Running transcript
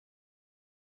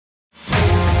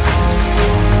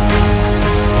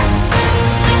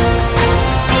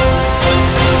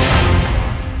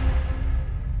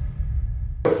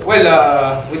Well,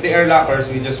 with the air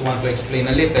lockers, we just want to explain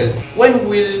a little. When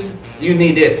will you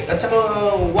need it? At saka,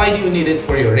 why do you need it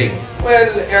for your rig?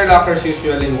 Well, air lockers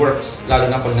usually works,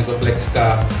 lalo na pag nag-flex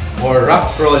ka or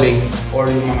rock crawling or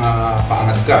yung mga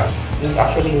paangat ka.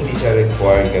 Actually, hindi siya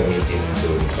required gamitin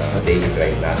doon sa daily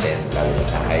drive natin, lalo na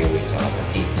sa highway, sa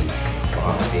city.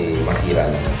 Baka kasi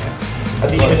masira naman siya.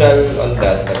 Additional on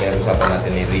that, nag-usapan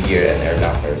natin ni rig gear and air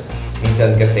lockers.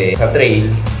 Minsan kasi sa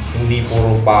trail, hindi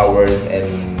puro powers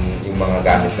and yung mga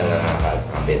gamit na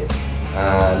nakakabit.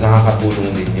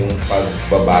 Nakakatulong din yung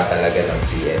pagbaba talaga ng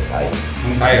PSI.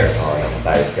 Yung tires. Oo, yung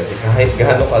tires. Kasi kahit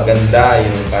gaano kaganda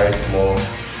yung tires mo,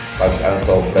 pag ang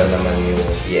sobra naman yung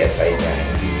PSI niya,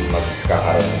 hindi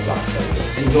magkakaroon ng traction.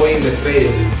 Enjoying the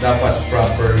trail, dapat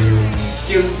proper yung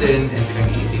skills din and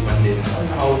pinag-iisipan din on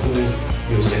how to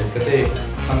use it. Kasi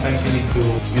sometimes you need to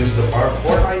use the power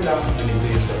 4 high lang, you need to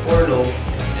use the 4 low,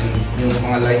 and yung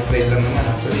mga light trail lang naman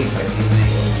actually, kahit hindi na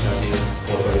yung masyado yung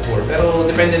 4x4. Pero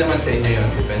depende naman sa inyo yun,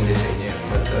 depende sa inyo yun.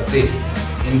 But at least,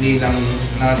 hindi lang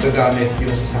nagagamit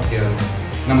yung sasakyan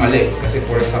na mali. Kasi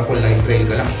for example, light trail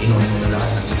ka lang, inon mo na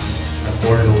lahat ng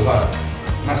 4 low ka.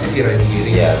 Masisira yung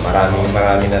gearing. Yeah,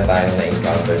 marami na tayong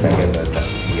na-encounter na gano'n,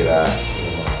 nasisira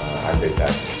yung mga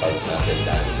undercut parts natin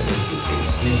dahil sa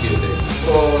misusage.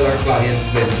 So, our clients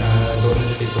then don't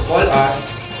hesitate to call us.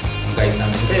 Ang guide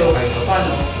namin kayo kahit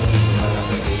paano kung nasa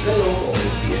trail kayo o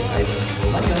PSI ba ng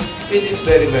man yun. It is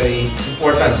very, very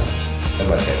important.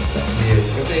 Yes,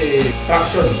 kasi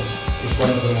traction is one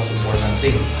of the most important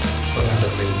thing pag nasa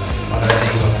trail tayo. Para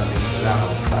naiwas natin malakaw.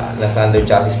 Nasa under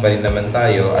chassis pa rin naman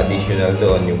tayo. Additional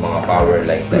doon yung mga power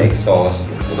like the exhaust,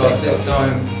 yung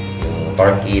system, yung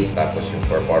torque kit, tapos yung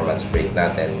performance brake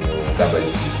natin, yung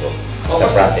WD ko sa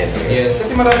front end. Yes,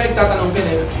 kasi marami nagtatanong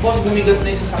din boss, bumigat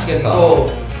na yung sasakyan ko.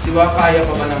 Diba, kaya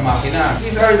pa ba ng makina?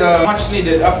 These are the much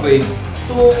needed upgrade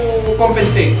to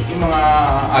compensate yung mga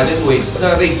added weight.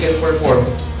 The rig can perform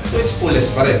to its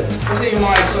fullest pa rin. Kasi yung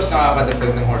mga exhaust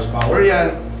nakakadagdag ng horsepower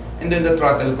yan. And then the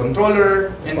throttle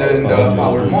controller, and then the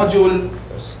power module.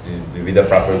 With the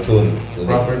proper tuning.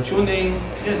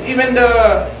 Yun. Even the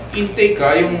intake,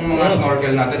 yung mga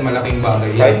snorkel natin, malaking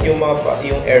bagay. Kahit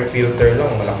yung air filter lang,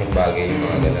 malaking bagay yung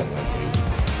mga ganun.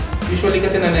 Usually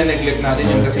kasi nane-neglect natin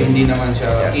yun kasi hindi naman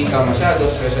siya kita masyado,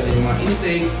 especially yung mga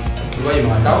intake, diba, yung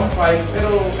mga downpipe,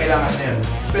 pero kailangan na yun.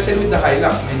 Especially with the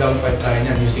Hilux, may downpipe tayo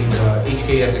niyan using the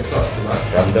HKS exhaust, diba?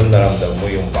 Ramdam mo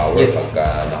yung power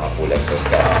pagka naka-full exhaust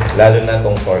ka. Lalo na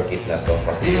tong torque kit na to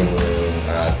kasi yung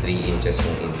 3 inches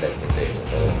yung inlet nito.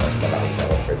 So, mas malaki siya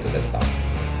compared to the stock.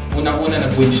 Unang-una,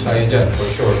 nag-winch tayo dyan, for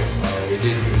sure. We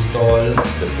did install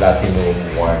the Platinum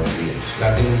Worn winch.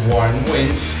 Platinum Worn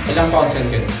winch. Ilang pounds yan,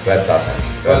 Ken? 12,000.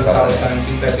 12,000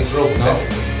 synthetic rope, no?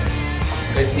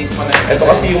 Ito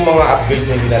kasi yung mga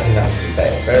upgrades na hindi natin nakikita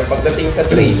eh. Pero pagdating sa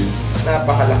trail,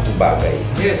 napakalaking bagay.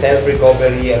 Yes.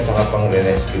 Self-recovery at saka pang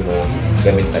re-rescue mo,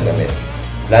 gamit na gamit.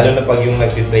 Lalo na pag yung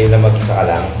nag-trail na mag-isa ka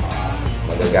lang,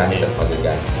 magagamit at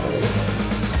magagamit.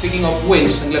 Speaking of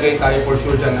winch, naglagay tayo for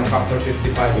sure dyan ng factor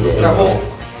 55. Yes.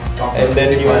 And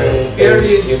then yung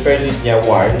fairlead niya,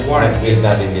 worn wheel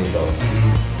natin din to.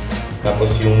 Tapos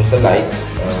yung sa lights,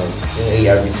 yung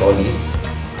ARB solis.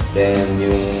 Then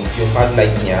yung fog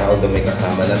light niya, although may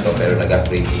kasama na to, pero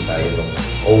nag-upgrade din tayo ng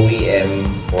OEM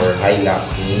for Hilux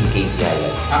ni KC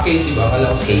Hilux. KC ba?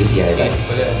 Akala ko KC Hilux.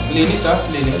 Linis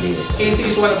Linis. KC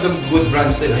is one of the good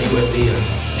brands din ng USA.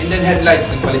 And then headlights,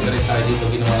 nagpalit na rin tayo dito.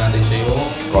 Ginawa natin siya yung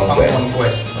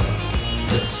Conquest.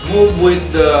 Let's move with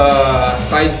the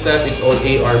side step. It's all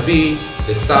ARB,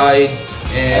 the side,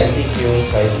 and I think yung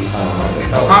side is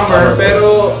hammer.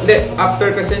 Pero hindi,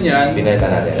 after kasi niyan,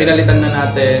 pinalitan na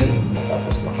natin.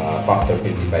 Tapos naka-factor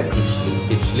 55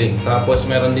 pitch link. Tapos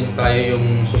meron din tayo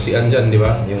yung susian dyan, di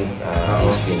ba? Yung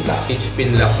pitch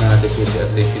pin lock na natin susi,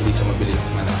 at least hindi siya mabilis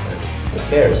manakal. The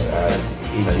pairs,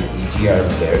 EGR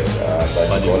pairs,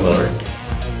 body color.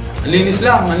 Ang linis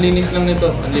lang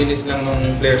nito. Ang linis lang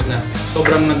ng flares na.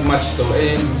 Sobrang nag-match to.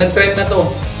 And nag-trend na to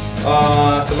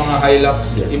sa mga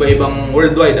Hilux, iba-ibang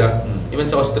worldwide. Even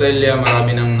sa Australia,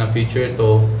 marami nang na-feature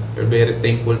to. We're very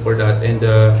thankful for that. And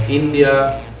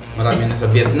India, marami na sa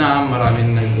Vietnam, marami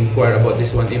na nag-inquire about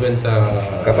this one. Even sa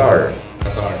Qatar.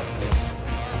 Yes.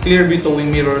 Clear view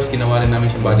towing mirrors, ginawa rin namin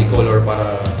siyang body color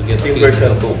para to get a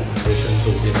version 2. Version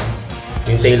 2, yes.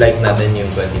 Yung taillight natin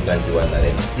yung 2021 na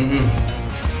rin.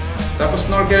 Tapos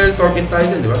snorkel, torque kit tayo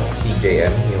din, di ba?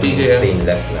 TJM, yung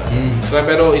stainless na.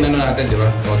 Pero inano natin, di ba?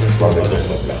 Powder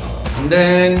lang. And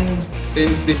then,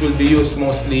 since this will be used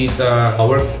mostly sa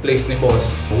workplace ni boss,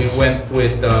 we went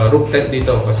with roof tent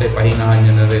dito kasi pahinahan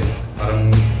niya na rin. Parang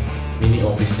mini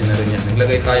office niya na rin yan.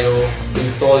 Naglagay tayo to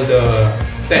install the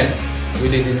tent we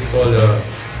did install a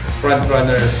front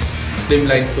runner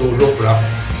slimline to roof rack.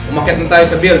 Umakyat na tayo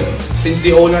sa build. Since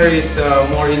the owner is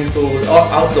more into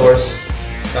outdoors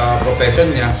sa profession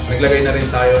niya, naglagay na rin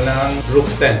tayo ng roof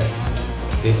tent.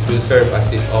 This will serve as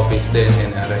his office din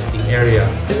and a resting area.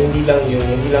 Hindi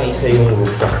lang isa yung roof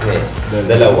rack niya.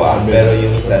 Dalawa, pero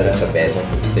yung isa nasa bed.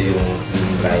 Ito yung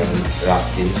slimline rack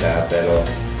din siya, pero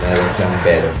meron siyang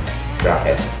bed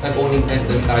bracket. Nag-owning tent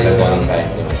din tayo. Nag-owning tayo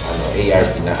ng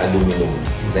ARP na aluminum.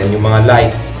 Then yung mga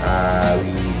lights,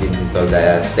 we did install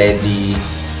the steady,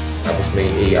 tapos may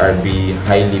ARB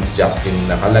high lift jack yung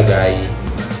nakalagay.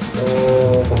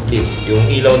 So, complete. Yung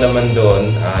ilaw naman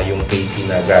doon, yung KC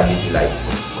na gravity lights.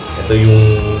 Ito yung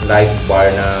light bar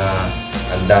na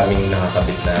ang daming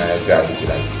nakakabit na gravity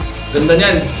lights. Ganda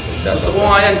niyan. Gusto ko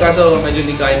nga yan, kaso medyo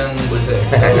hindi kaya ng bulsa.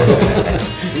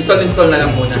 So, install na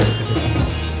lang muna.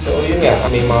 So, yun nga.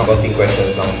 May mga konting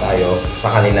questions lang tayo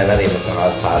sa kanila na rin at saka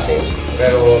sa atin.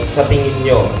 Pero sa tingin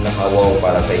nyo, nakawaw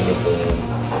para sa inyo kung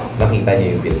nakita nyo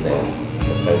yung build na yun.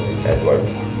 Sir Edward.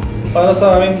 Para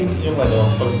sa akin, yung pag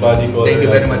body color. Thank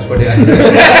you very much for the answer.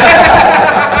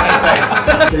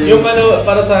 Yung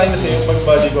para sa akin kasi yung pag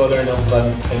body color ng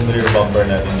front and rear bumper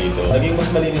natin dito, naging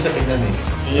mas malinis siya tignan eh.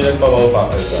 Yun yung nagpa-wow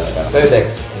factor sa akin. Sir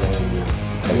Dex,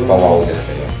 nagpa-wow din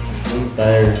sa'yo. Yung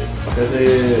tires. Kasi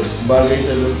bagay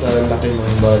siya dun sa laki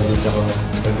ng body tsaka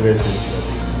aggressive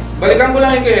natin. Balikan ko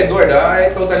lang yung kay Edward, I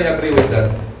totally agree with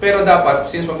that. Pero dapat,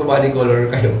 since magpa-body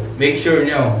color kayo, make sure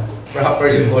nyo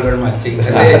proper yung color matching.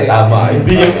 Kasi tama.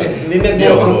 Hindi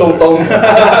nag-yung two-tone.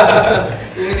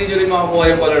 Kung hindi nyo rin makakuha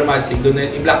yung color matching, doon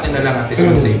i-block nyo na lang at least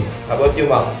mas safe. How about you,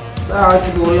 Mac? Sa akin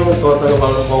siguro yung total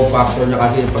wow factor niya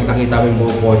kasi pag nakita mo yung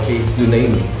buong kotse, yun na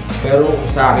yun eh. Pero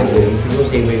sa akin din, siguro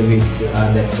same way with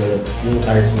next yung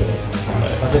tires mo.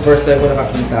 Kasi first time ko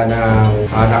nakakita na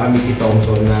nakamiti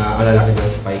Thompson na alalaki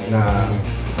ng spike na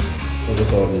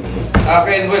solid. Sa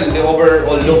akin, well, the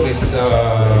overall look is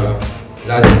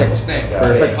lalo tapos na eh.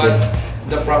 Perfect. But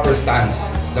the proper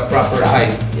stance, the proper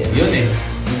height, yun eh.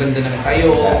 Ang ganda ng tayo,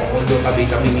 although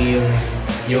tabi-tabi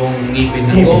yung ngipin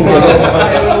ng goma.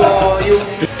 Pero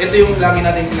ito yung lagi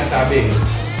natin sinasabi.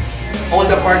 All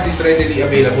the parts is readily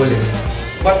available eh.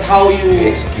 But how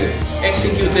you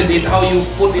executed it, how you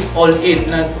put it all in,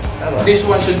 na this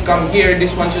one should come here,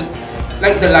 this one should,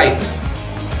 like the lights.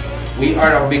 We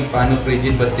are a big fan of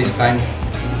rigid, but this time,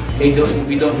 we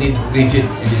don't need rigid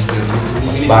in this build.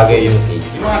 Mas bagay yung case.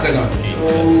 Yung mga ganon. So,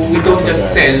 we don't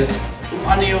just sell kung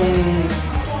ano yung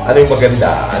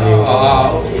maganda,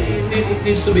 it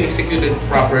needs to be executed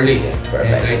properly.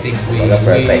 Perfect. And I think we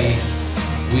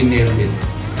nailed it.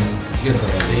 Good.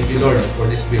 Thank you, Lord, for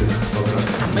this build.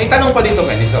 May tanong pa dito,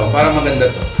 Kenny, so parang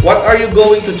maganda to. What are you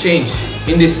going to change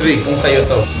in this rig kung sa'yo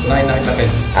to? Nakita, Ken.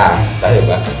 Tayo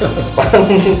ba?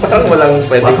 parang walang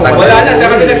pwedeng tagal. Wala na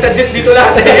siya kasi nag-suggest dito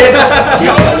lahat eh.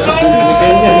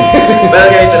 Pero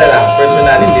ganito na lang,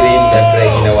 personality rin, siyempre,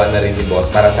 ginawa na rin ni Boss.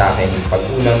 Para sa akin, pag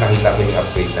unang nakita ko yung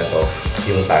upgrade na to,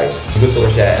 yung tires, gusto ko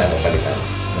siya palitan.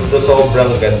 Ito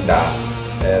sobrang ganda,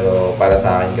 pero para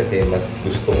sa akin kasi mas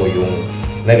gusto ko yung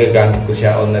nagagamit ko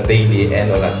siya on a daily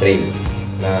and on a trail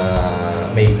na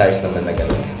may tires naman na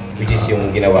gano'n, which is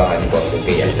yung ginawa ni Boss yung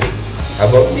KL3. How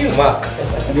about you, Mac?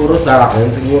 Siguro sa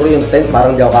akin, siguro yung tent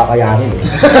parang di ako kakayanin eh.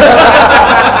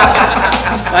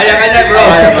 Kaya ka na, bro.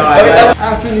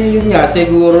 Actually, yun nga,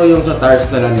 siguro yung sa tires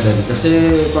na lang din.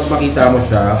 Kasi pag makita mo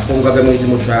siya, kung gagamitin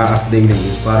mo siya as daily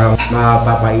use, parang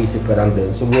mapapaisip ka lang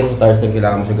din. Siguro sa tires na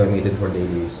kailangan mo siya gamitin for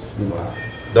daily use. Diba?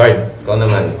 Dord, ikaw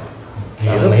naman.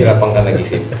 Nahirapan ka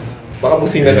nag-isip. Baka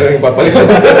busina na rin papalitan.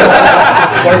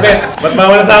 Corsets! Ba't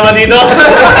ba nasama dito?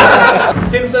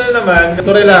 Since naman, to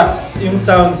relax yung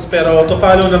sounds, pero to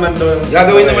follow naman doon.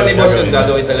 Gagawin naman ni Boss yun.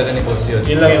 Gagawin talaga ni Boss yun.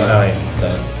 Yun lang yung akin,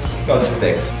 sounds. Ikaw,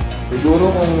 Dex. Siguro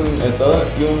kung ito,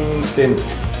 yung tint.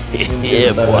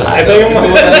 Ito yung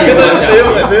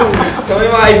So may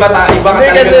mga iba ka Hindi,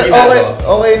 talagang kasi ginagawa.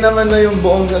 okay naman na yung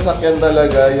buong sasakyan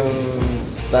talaga, yung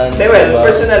stand. Well,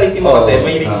 personality mo kasi,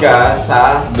 mahilig ka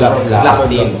sa black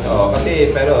team. Oo.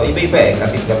 Kasi, pero iba-iba eh.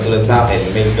 Katulad sa akin,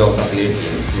 mahilig ako sa clear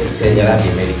team. Senya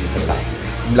natin, mahilig sa black.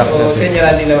 So, senya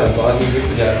natin naman kung ano yung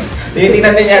gusto niya.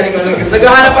 Tinitingnan din natin kung ano gusto.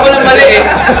 Naghahanap ako ng mali eh.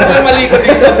 Ako yung mali ko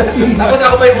dito. Tapos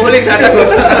ako pa yung huling sasagot.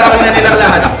 Kasama na nilang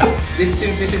lahat.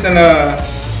 Since this is an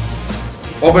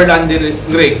overlanded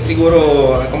rig,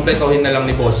 siguro kompletohin na lang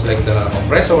ni Boss like the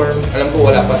compressor. Alam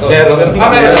ko wala pa to. Meron.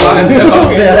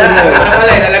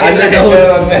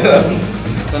 Meron.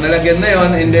 So nalagyan na yon,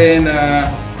 and then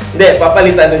Hindi,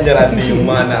 papalitan nun niya Randy yung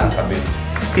mga nakakabit.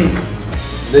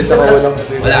 Hindi, saka walang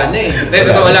wala na eh. Hindi,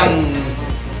 totoo lang.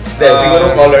 Hindi, siguro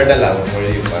color na lang for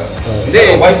you.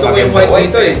 Hindi, gusto ko yung white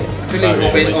dito eh.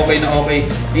 Actually, okay na okay.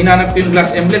 Hinanap ko yung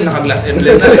glass emblem, naka-glass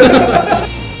emblem na rin.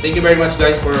 Thank you very much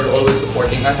guys for always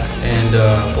supporting us and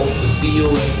hope to see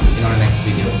you in our next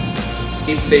video.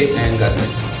 Keep safe and God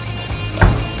bless.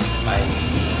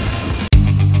 Bye.